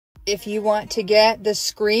If you want to get the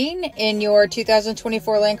screen in your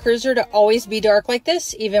 2024 Land Cruiser to always be dark like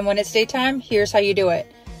this, even when it's daytime, here's how you do it.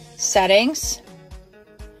 Settings.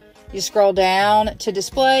 You scroll down to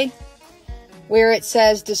display. Where it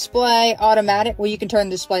says display automatic, well, you can turn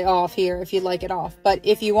the display off here if you'd like it off. But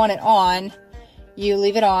if you want it on, you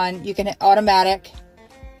leave it on. You can hit automatic,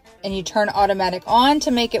 and you turn automatic on to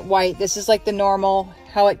make it white. This is like the normal,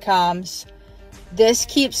 how it comes. This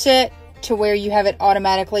keeps it to where you have it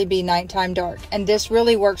automatically be nighttime dark. And this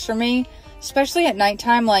really works for me, especially at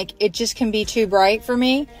nighttime. Like, it just can be too bright for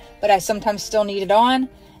me, but I sometimes still need it on.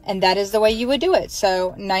 And that is the way you would do it.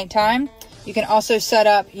 So nighttime. You can also set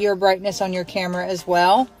up your brightness on your camera as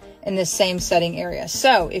well in the same setting area.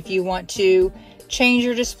 So if you want to change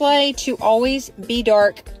your display to always be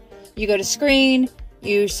dark, you go to screen,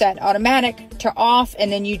 you set automatic to off,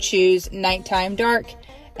 and then you choose nighttime dark,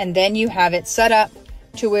 and then you have it set up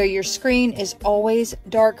to where your screen is always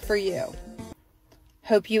dark for you.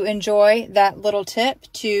 Hope you enjoy that little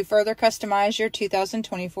tip to further customize your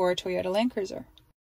 2024 Toyota Land Cruiser.